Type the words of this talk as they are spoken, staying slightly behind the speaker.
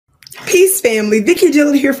Peace, family. Vicky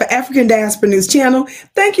Dillon here for African Diaspora News Channel.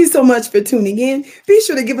 Thank you so much for tuning in. Be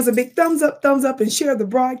sure to give us a big thumbs up, and share the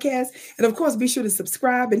broadcast. And of course, be sure to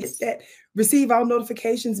subscribe and hit that receive all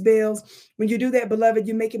notifications bells. When you do that, beloved,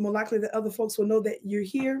 you make it more likely that other folks will know that you're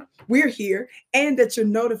here, we're here, and that you're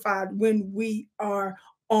notified when we are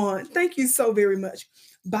on. Thank you so very much.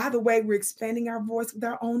 By the way, we're expanding our voice with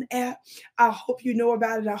our own app. I hope you know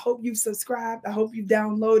about it. I hope you've subscribed. I hope you've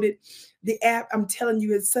downloaded the app. I'm telling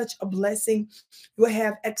you, it's such a blessing. You'll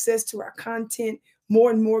have access to our content,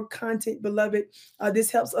 more and more content, beloved.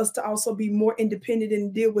 This helps us to also be more independent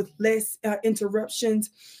and deal with less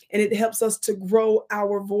interruptions. And it helps us to grow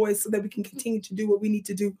our voice so that we can continue to do what we need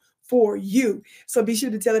to do for you. So be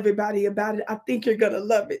sure to tell everybody about it. I think you're going to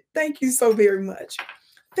love it. Thank you so very much.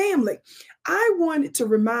 Family, I wanted to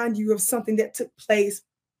remind you of something that took place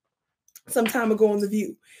some time ago on The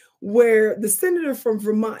View, where the senator from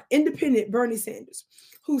Vermont, independent Bernie Sanders,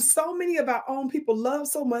 who so many of our own people love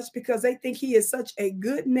so much because they think he is such a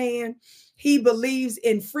good man. He believes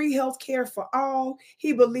in free health care for all.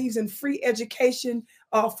 He believes in free education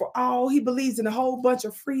for all. He believes in a whole bunch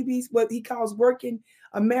of freebies, what he calls working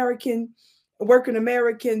Americans,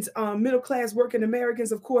 middle class working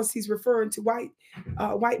Americans. Of course, he's referring to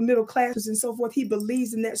white middle classes and so forth. He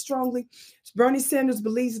believes in that strongly. Bernie Sanders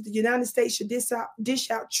believes that the United States should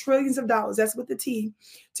dish out trillions of dollars, that's with the T,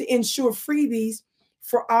 to ensure freebies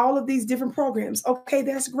for all of these different programs. Okay,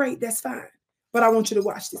 that's great. That's fine. But I want you to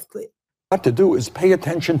watch this clip. What to do is pay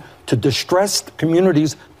attention to distressed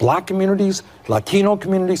communities, Black communities, Latino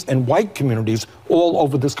communities, and white communities all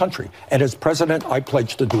over this country. And as president, I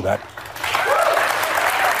pledge to do that.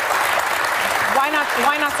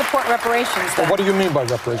 Why not support reparations then? Well, what do you mean by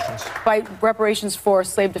reparations? By reparations for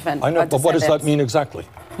slave defenders. I know, but what does that mean exactly?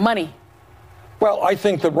 Money. Well, I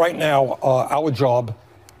think that right now our job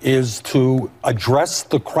is to address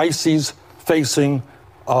the crises facing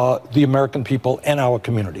the American people and our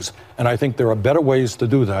communities. And I think there are better ways to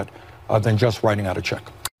do that than just writing out a check.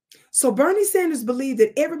 So Bernie Sanders believed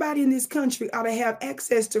that everybody in this country ought to have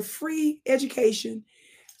access to free education,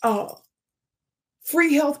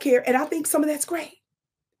 free health care. And I think some of that's great.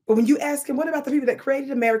 But when you ask him, what about the people that created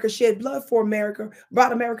America, shed blood for America,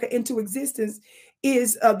 brought America into existence,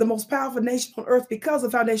 is the most powerful nation on earth because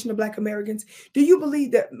of the foundation of Black Americans? Do you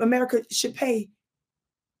believe that America should pay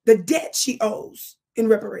the debt she owes in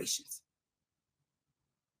reparations?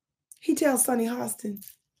 He tells Sonny Hostin,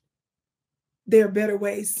 there are better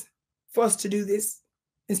ways for us to do this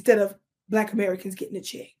instead of Black Americans getting a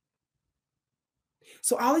check.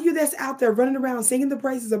 So all of you that's out there running around singing the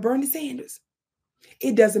praises of Bernie Sanders,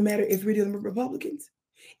 it doesn't matter if we're dealing with Republicans.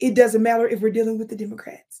 It doesn't matter if we're dealing with the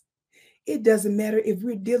Democrats. It doesn't matter if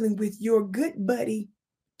we're dealing with your good buddy,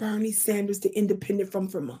 Bernie Sanders, the independent from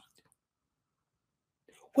Vermont.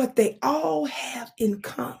 What they all have in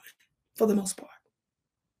common, for the most part,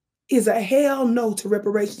 is a hell no to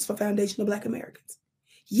reparations for foundational Black Americans.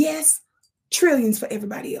 Yes, trillions for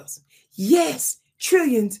everybody else. Yes,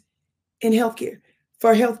 trillions in healthcare,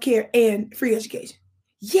 for healthcare and free education.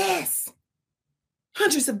 Yes,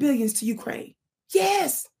 hundreds of billions to Ukraine.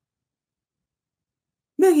 Yes,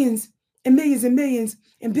 millions and millions and millions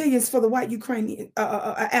and billions for the white Ukrainian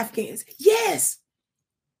Afghans. Yes,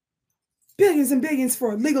 billions and billions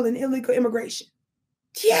for legal and illegal immigration.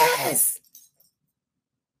 Yes,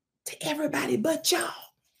 to everybody but y'all.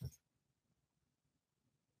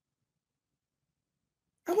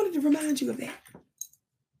 I wanted to remind you of that.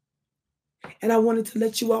 And I wanted to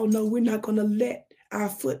let you all know we're not going to let our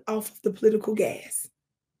foot off of the political gas.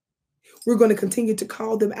 We're going to continue to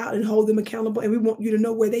call them out and hold them accountable. And we want you to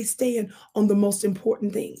know where they stand on the most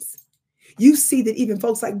important things. You see that even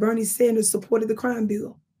folks like Bernie Sanders supported the crime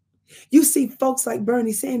bill. You see folks like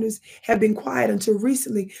Bernie Sanders have been quiet until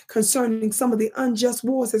recently concerning some of the unjust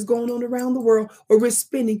wars that's going on around the world, where we're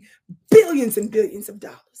spending billions and billions of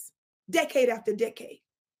dollars, decade after decade,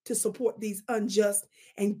 to support these unjust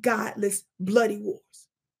and godless, bloody wars.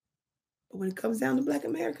 But when it comes down to Black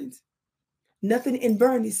Americans, nothing in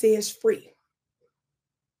Bernie says free.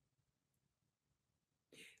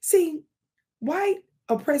 See, white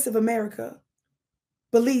oppressive America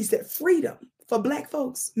believes that freedom for Black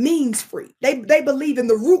folks means free. They believe in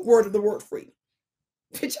the root word of the word free.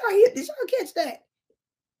 Did y'all catch that?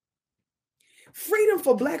 Freedom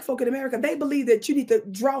for Black folk in America, they believe that you need to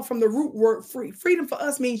draw from the root word free. Freedom for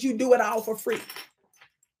us means you do it all for free.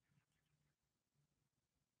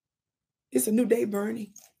 It's a new day,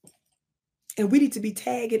 Bernie. And we need to be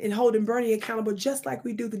tagging and holding Bernie accountable just like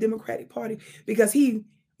we do the Democratic Party, because he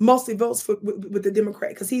mostly votes with the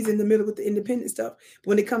Democrat, because he's in the middle with the independent stuff. But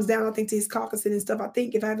when it comes down, I think, to his caucusing and stuff, I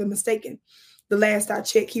think, if I haven't mistaken, the last I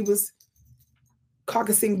checked, he was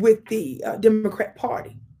caucusing with the Democrat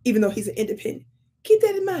Party, even though he's an independent. Keep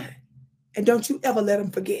that in mind. And don't you ever let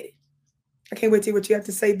him forget it. I can't wait to hear what you have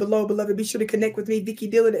to say below, beloved. Be sure to connect with me, Vicki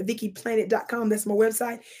Dillard, at VickiPlanet.com. That's my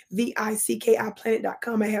website,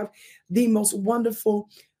 VICKIPlanet.com. I have the most wonderful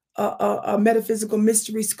metaphysical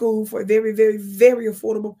mystery school for a very, very, very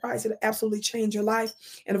affordable price. It'll absolutely change your life.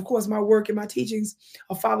 And of course, my work and my teachings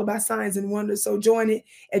are followed by signs and wonders. So join it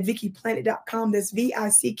at VickiPlanet.com. That's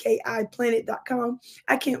VICKIPlanet.com.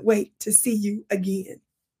 I can't wait to see you again.